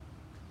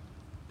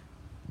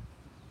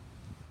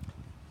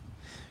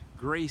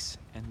Grace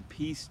and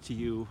peace to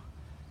you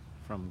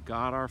from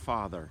God our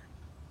Father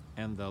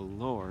and the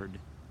Lord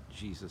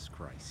Jesus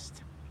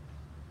Christ.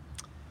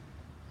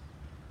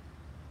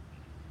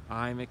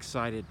 I'm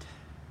excited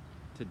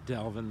to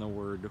delve in the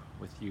Word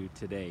with you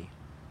today.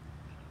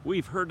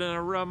 We've heard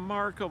a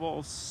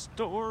remarkable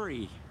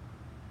story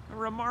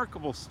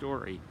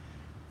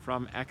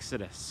from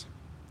Exodus.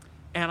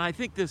 And I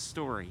think this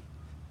story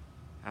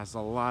has a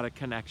lot of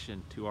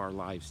connection to our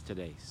lives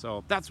today.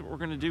 So that's what we're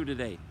going to do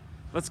today.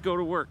 Let's go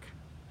to work.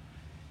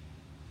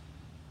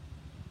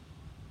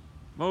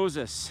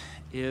 Moses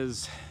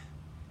is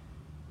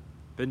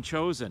been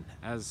chosen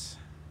as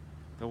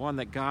the one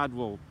that God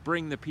will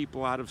bring the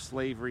people out of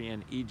slavery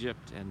in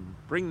Egypt and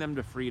bring them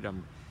to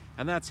freedom.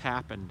 And that's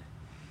happened.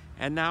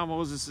 And now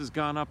Moses has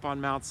gone up on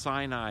Mount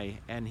Sinai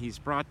and he's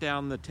brought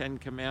down the 10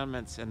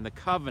 Commandments and the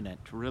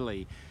covenant,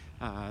 really.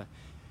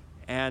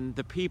 And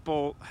the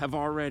people have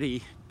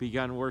already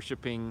begun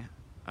worshiping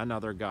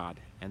another God.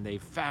 And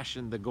they've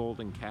fashioned the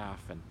golden calf.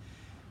 And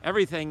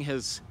everything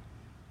has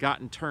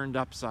gotten turned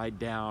upside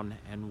down.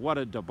 And what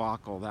a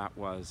debacle that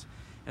was.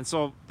 And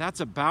so that's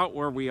about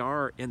where we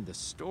are in the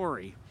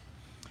story.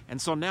 And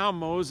so now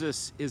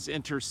Moses is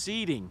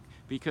interceding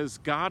because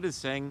God is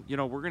saying, we're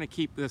going to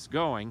keep this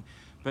going.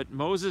 But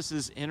Moses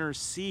is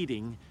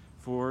interceding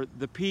for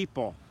the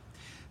people.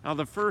 Now,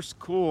 the first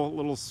cool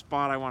little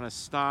spot I want to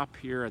stop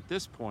here at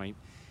this point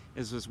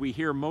is as we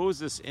hear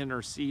Moses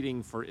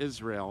interceding for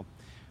Israel,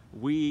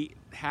 we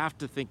have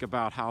to think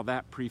about how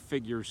that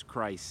prefigures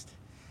Christ.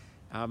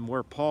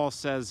 Where Paul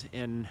says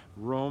in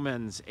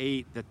Romans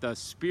 8 that the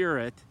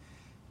Spirit,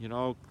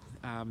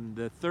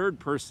 the third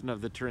person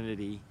of the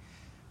Trinity,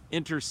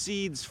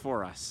 intercedes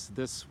for us.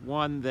 This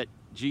one that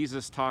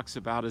Jesus talks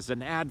about as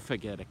an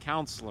advocate, a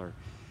counselor.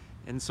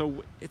 And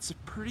so it's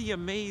pretty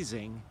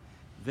amazing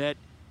that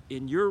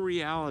in your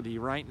reality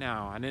right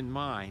now and in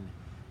mine,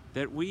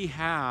 that we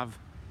have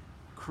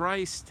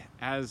Christ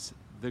as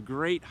the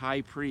great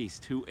high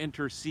priest who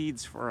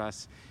intercedes for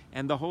us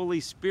and the Holy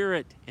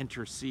Spirit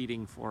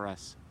interceding for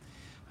us.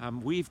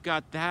 We've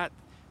got that.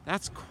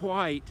 That's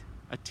quite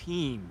a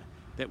team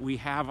that we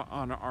have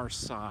on our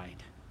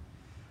side.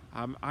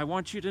 I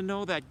want you to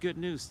know that good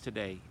news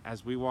today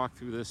as we walk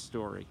through this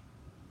story.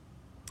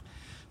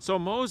 So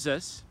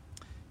Moses,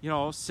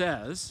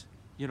 says,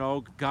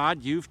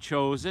 God, you've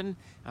chosen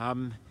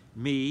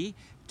me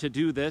to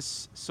do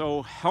this,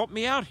 so help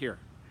me out here.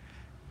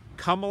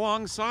 Come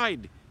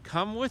alongside.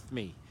 Come with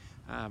me.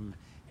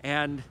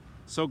 And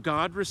so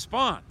God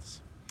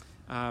responds.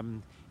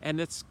 And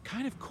it's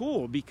kind of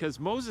cool because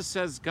Moses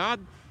says, God,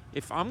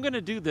 if I'm going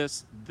to do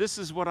this, this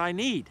is what I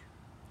need.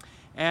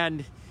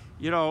 And,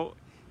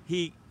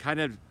 he kind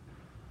of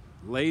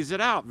lays it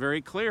out very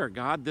clear.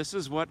 God, this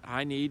is what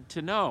I need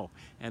to know.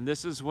 And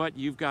this is what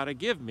you've got to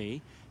give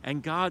me.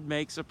 And God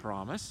makes a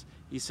promise.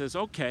 He says,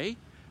 okay,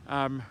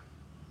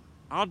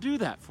 I'll do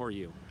that for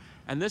you.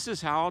 And this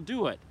is how I'll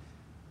do it.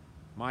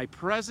 My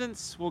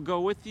presence will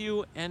go with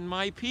you and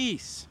my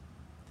peace.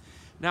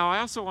 Now, I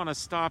also want to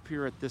stop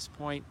here at this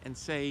point and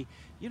say,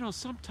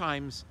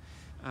 sometimes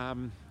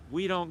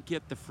we don't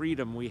get the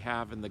freedom we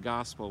have in the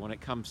gospel when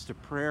it comes to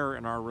prayer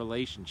and our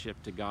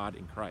relationship to God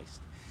in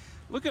Christ.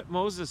 Look at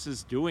Moses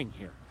is doing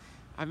here.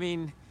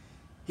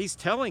 He's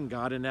telling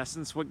God, in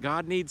essence, what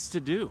God needs to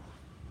do.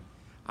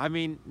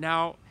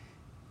 Now,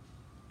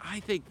 I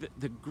think that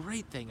the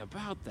great thing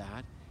about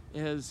that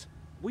is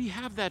we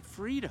have that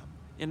freedom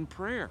in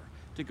prayer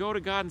to go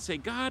to God and say,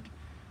 God,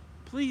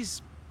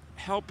 please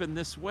help in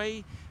this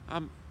way.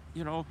 And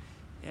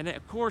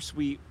of course,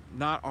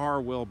 not our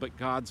will, but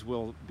God's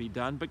will be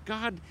done. But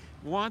God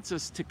wants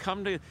us to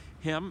come to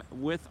Him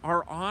with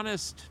our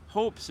honest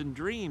hopes and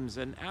dreams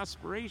and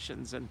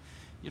aspirations. And,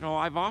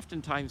 I've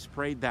oftentimes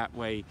prayed that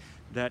way,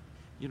 that,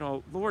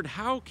 Lord,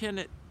 how can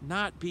it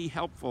not be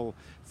helpful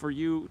for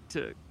you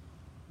to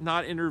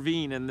not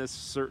intervene in this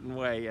certain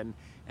way? And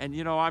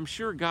I'm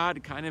sure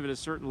God kind of at a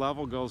certain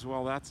level goes,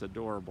 well, that's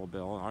adorable,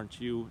 Bill,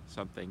 aren't you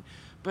something?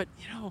 But,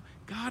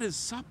 God is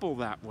supple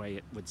that way,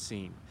 it would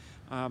seem.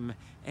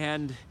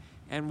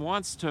 And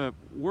wants to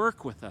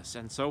work with us.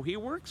 And so he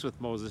works with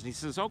Moses. And he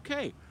says,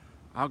 okay,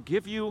 I'll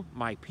give you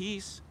my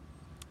peace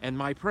and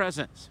my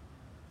presence.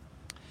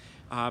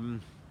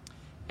 And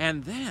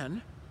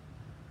then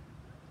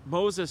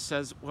Moses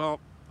says, well,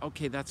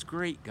 okay, that's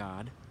great,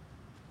 God.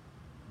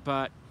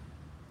 But,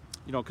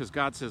 because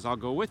God says, I'll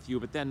go with you.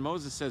 But then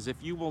Moses says, if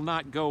you will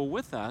not go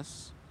with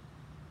us.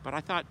 But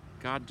I thought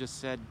God just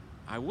said,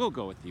 I will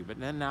go with you. But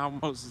then now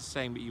Moses is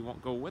saying, but you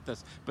won't go with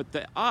us. But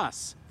the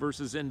us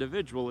versus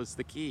individual is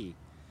the key.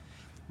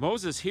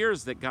 Moses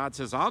hears that God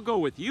says, I'll go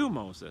with you,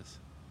 Moses.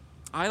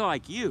 I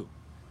like you.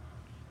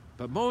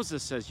 But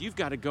Moses says, you've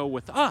got to go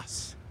with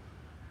us.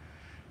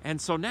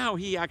 And so now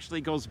he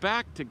actually goes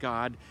back to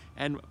God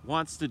and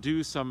wants to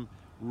do some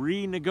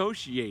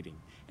renegotiating.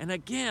 And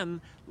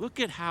again, look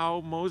at how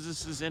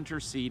Moses is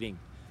interceding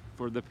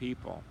for the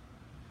people.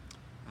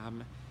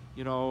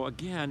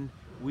 Again,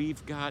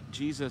 we've got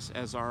Jesus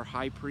as our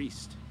high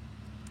priest,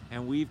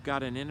 and we've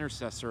got an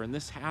intercessor, and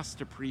this has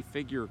to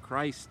prefigure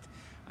Christ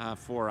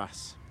for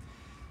us.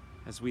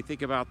 As we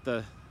think about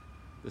the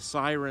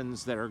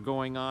sirens that are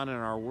going on in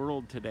our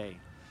world today,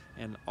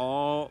 and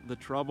all the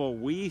trouble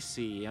we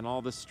see, and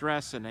all the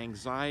stress and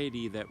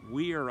anxiety that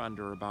we are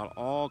under about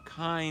all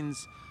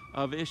kinds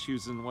of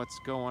issues and what's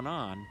going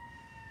on,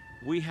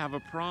 we have a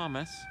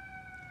promise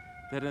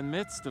that in the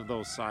midst of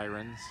those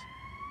sirens,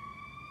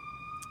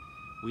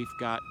 we've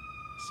got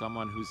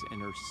someone who's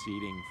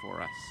interceding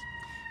for us.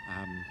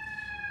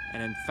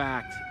 And in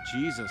fact,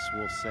 Jesus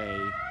will say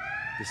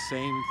the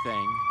same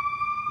thing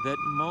that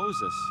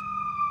Moses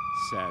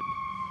said.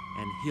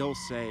 And he'll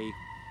say,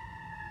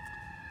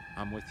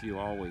 I'm with you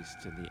always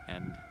to the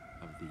end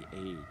of the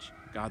age.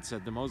 God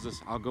said to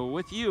Moses, I'll go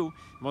with you.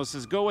 Moses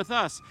says, go with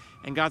us.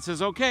 And God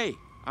says, okay,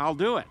 I'll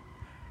do it.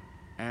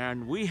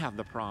 And we have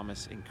the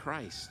promise in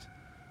Christ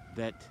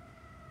that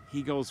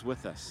he goes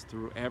with us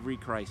through every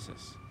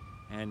crisis.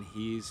 And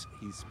he's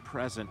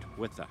present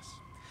with us.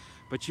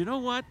 But you know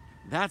what?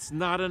 That's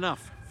not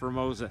enough for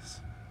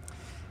Moses.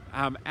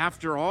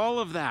 After all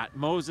of that,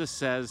 Moses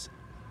says,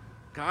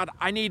 God,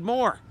 I need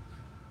more.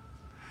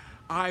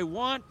 I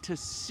want to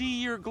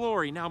see your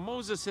glory. Now,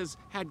 Moses has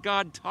had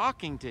God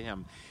talking to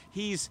him.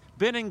 He's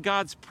been in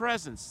God's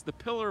presence, the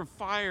pillar of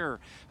fire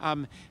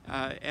and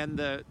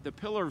the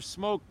pillar of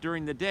smoke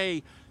during the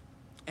day.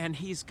 And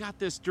he's got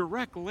this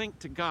direct link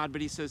to God.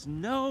 But he says,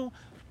 no,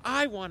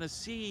 I want to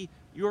see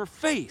your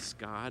face,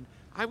 God.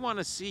 I want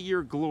to see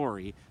your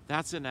glory.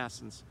 That's in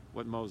essence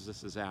what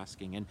Moses is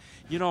asking. And,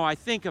 you know, I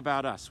think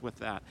about us with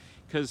that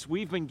because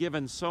we've been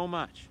given so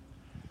much.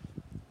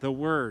 The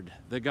word,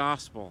 the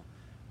gospel,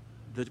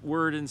 the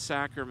word and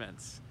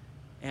sacraments.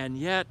 And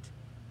yet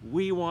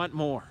we want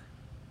more.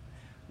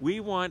 We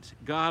want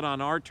God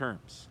on our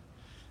terms.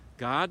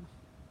 God,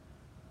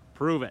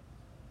 prove it.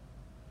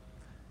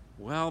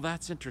 Well,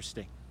 that's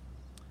interesting.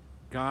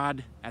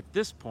 God, at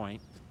this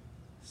point,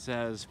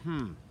 says,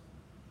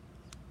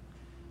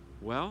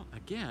 well,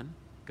 again,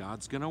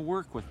 God's going to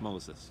work with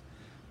Moses.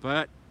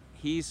 But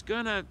he's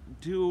going to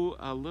do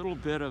a little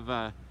bit of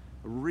a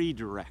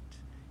redirect.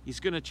 He's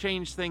going to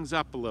change things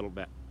up a little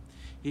bit.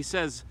 He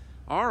says,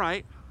 all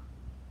right,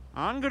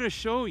 I'm going to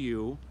show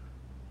you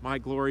my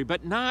glory,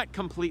 but not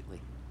completely.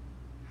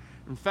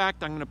 In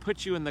fact, I'm going to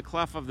put you in the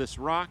cleft of this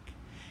rock,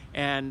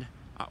 and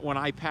when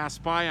I pass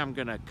by, I'm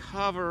going to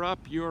cover up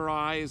your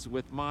eyes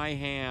with my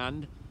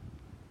hand,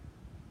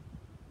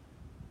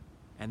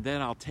 and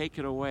then I'll take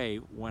it away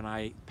when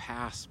I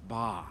pass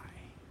by.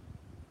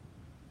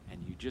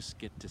 And you just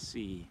get to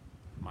see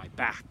my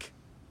back,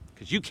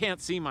 because you can't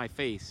see my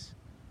face.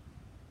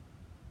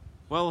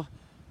 Well,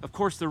 of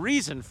course, the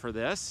reason for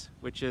this,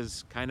 which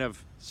is kind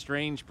of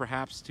strange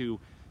perhaps to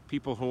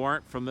people who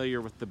aren't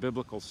familiar with the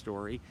biblical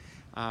story,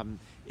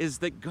 is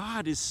that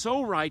God is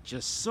so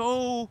righteous,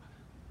 so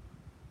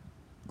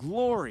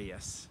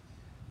glorious,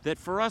 that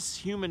for us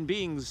human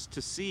beings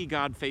to see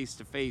God face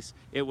to face,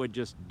 it would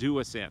just do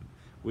us in.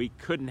 We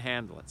couldn't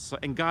handle it. So,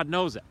 and God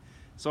knows it.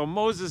 So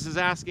Moses is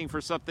asking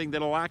for something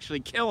that'll actually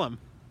kill him.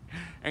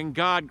 And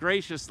God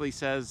graciously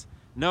says,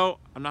 no,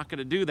 I'm not going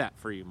to do that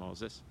for you,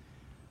 Moses.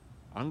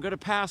 I'm going to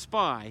pass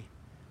by.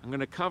 I'm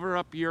going to cover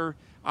up your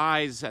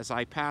eyes as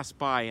I pass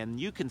by, and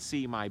you can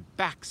see my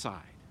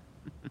backside.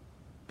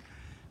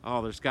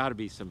 Oh, there's got to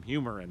be some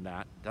humor in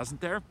that,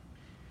 doesn't there?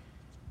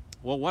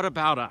 Well, what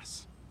about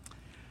us?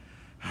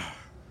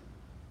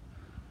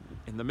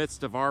 In the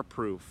midst of our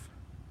proof,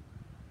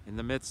 in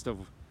the midst of,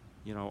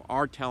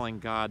 our telling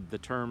God the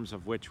terms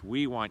of which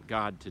we want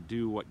God to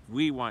do what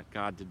we want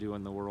God to do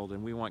in the world,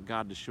 and we want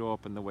God to show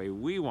up in the way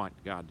we want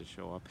God to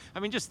show up. I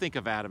mean, just think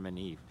of Adam and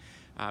Eve.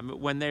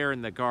 When they're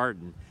in the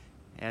garden,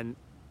 and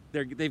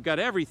they've got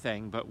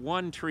everything but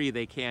one tree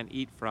they can't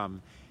eat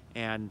from,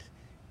 and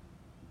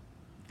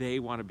they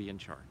want to be in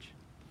charge.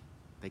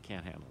 They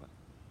can't handle it.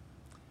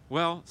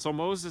 Well, so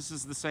Moses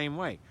is the same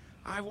way.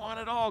 I want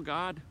it all,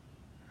 God.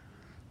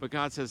 But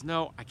God says,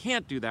 no, I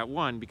can't do that,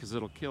 one, because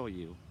it'll kill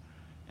you.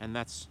 And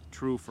that's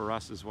true for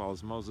us as well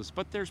as Moses.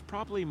 But there's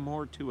probably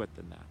more to it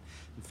than that.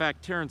 In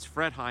fact, Terence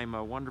Fretheim,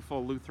 a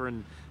wonderful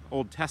Lutheran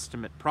Old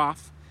Testament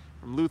prof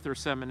from Luther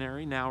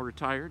Seminary, now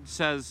retired,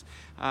 says,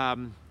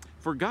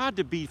 for God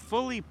to be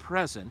fully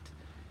present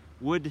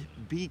would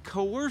be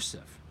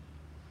coercive.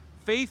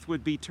 Faith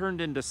would be turned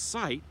into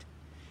sight,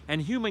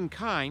 and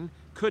humankind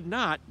could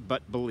not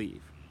but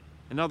believe.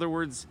 In other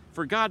words,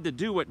 for God to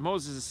do what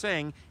Moses is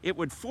saying, it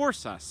would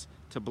force us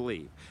to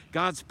believe.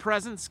 God's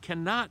presence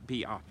cannot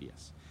be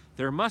obvious.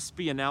 There must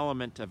be an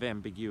element of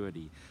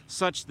ambiguity,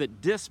 such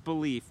that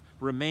disbelief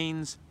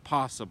remains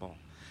possible.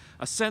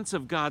 A sense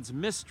of God's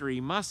mystery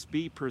must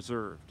be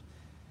preserved.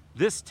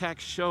 This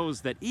text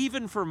shows that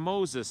even for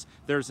Moses,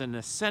 there's an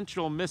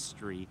essential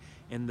mystery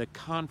in the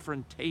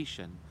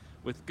confrontation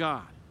with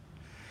God.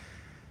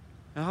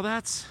 Now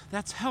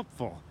that's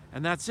helpful,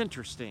 and that's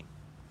interesting.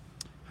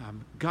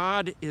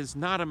 God is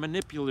not a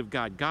manipulative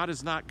God. God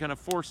is not going to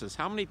force us.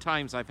 How many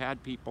times I've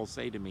had people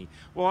say to me,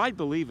 well, I'd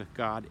believe if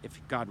God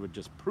would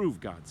just prove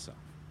God's self.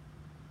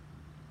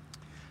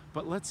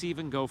 But let's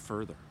even go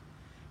further.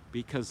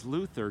 Because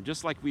Luther,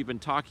 just like we've been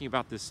talking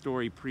about this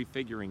story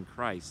prefiguring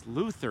Christ,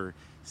 Luther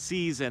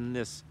sees in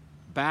this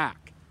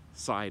back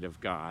side of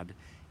God,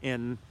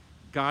 in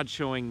God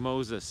showing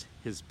Moses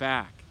his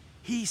back,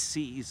 he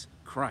sees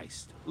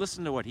Christ.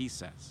 Listen to what he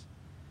says.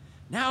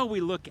 Now we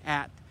look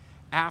at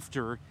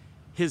after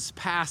his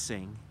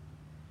passing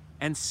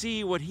and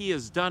see what he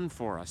has done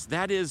for us.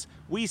 That is,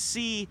 we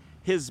see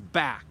his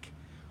back.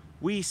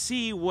 We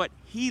see what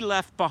he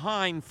left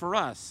behind for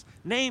us,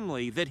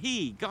 namely that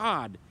he,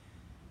 God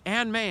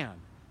and man,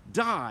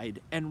 died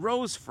and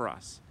rose for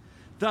us.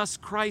 Thus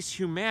Christ's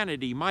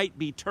humanity might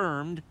be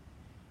termed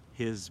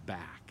his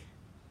back.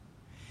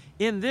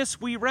 In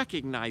this we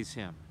recognize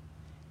him.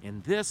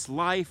 In this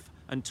life,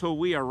 until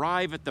we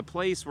arrive at the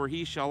place where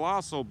we shall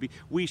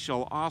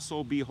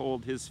also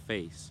behold his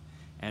face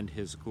and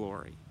his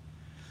glory.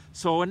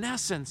 So in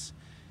essence,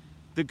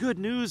 the good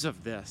news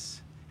of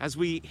this, as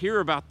we hear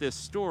about this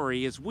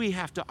story, is we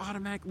have to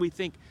automatically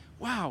think,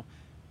 wow,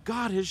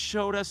 God has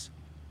showed us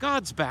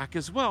God's back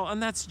as well,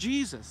 and that's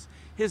Jesus,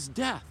 his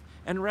death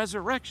and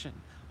resurrection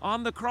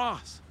on the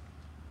cross.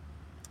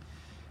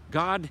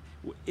 God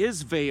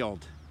is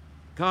veiled.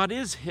 God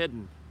is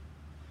hidden.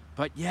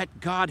 But yet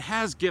God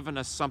has given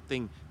us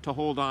something to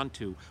hold on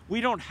to.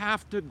 We don't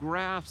have to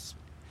grasp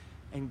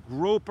and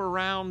grope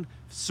around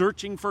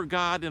searching for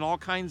God in all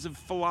kinds of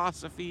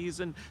philosophies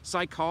and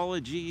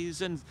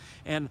psychologies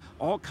and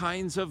all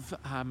kinds of,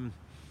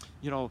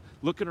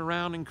 looking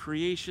around in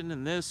creation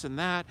and this and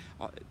that.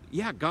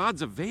 Yeah,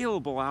 God's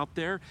available out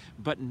there,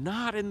 but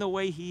not in the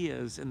way he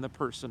is in the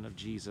person of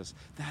Jesus.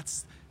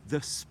 That's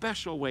the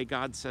special way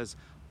God says,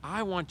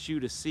 I want you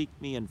to seek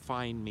me and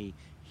find me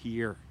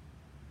here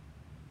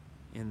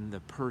in the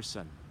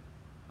person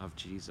of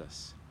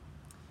Jesus,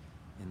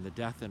 in the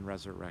death and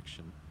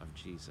resurrection of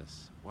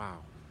Jesus. Wow.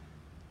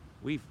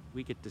 We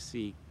get to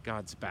see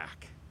God's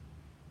back,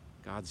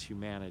 God's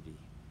humanity.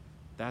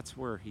 That's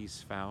where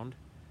he's found,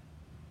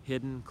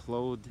 hidden,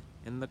 clothed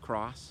in the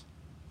cross.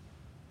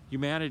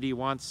 Humanity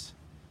wants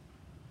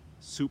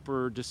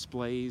super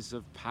displays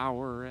of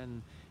power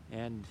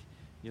and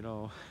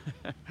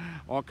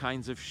all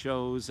kinds of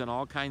shows and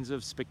all kinds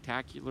of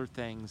spectacular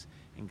things.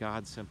 And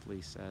God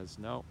simply says,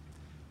 no,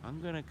 I'm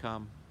going to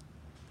come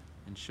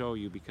and show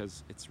you,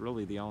 because it's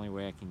really the only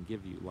way I can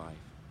give you life.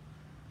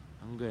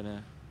 I'm going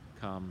to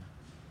come,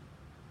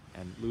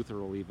 and Luther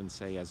will even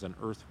say, as an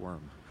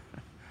earthworm,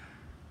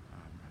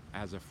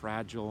 as a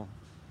fragile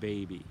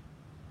baby,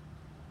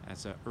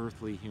 as an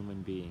earthly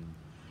human being,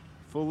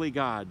 fully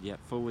God yet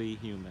fully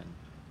human.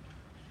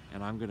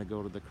 And I'm going to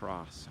go to the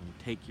cross and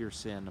take your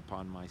sin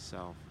upon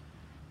myself,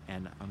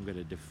 and I'm going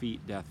to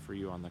defeat death for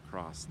you on the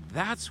cross.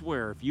 That's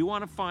where, if you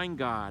want to find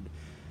God,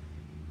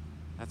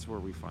 that's where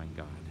we find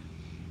God.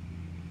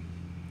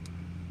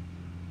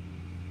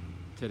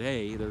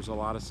 Today, there's a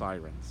lot of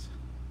sirens,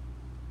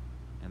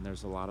 and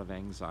there's a lot of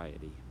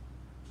anxiety.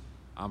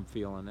 I'm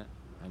feeling it.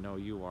 I know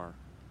you are.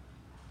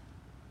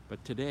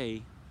 But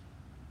today,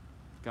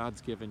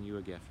 God's given you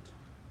a gift.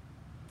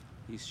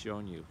 He's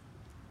shown you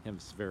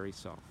his very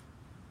self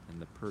in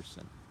the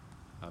person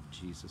of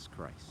Jesus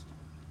Christ.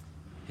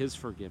 His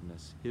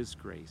forgiveness, his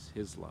grace,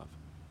 his love.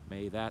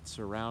 May that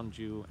surround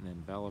you and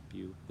envelop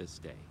you this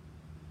day.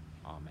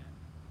 Amen.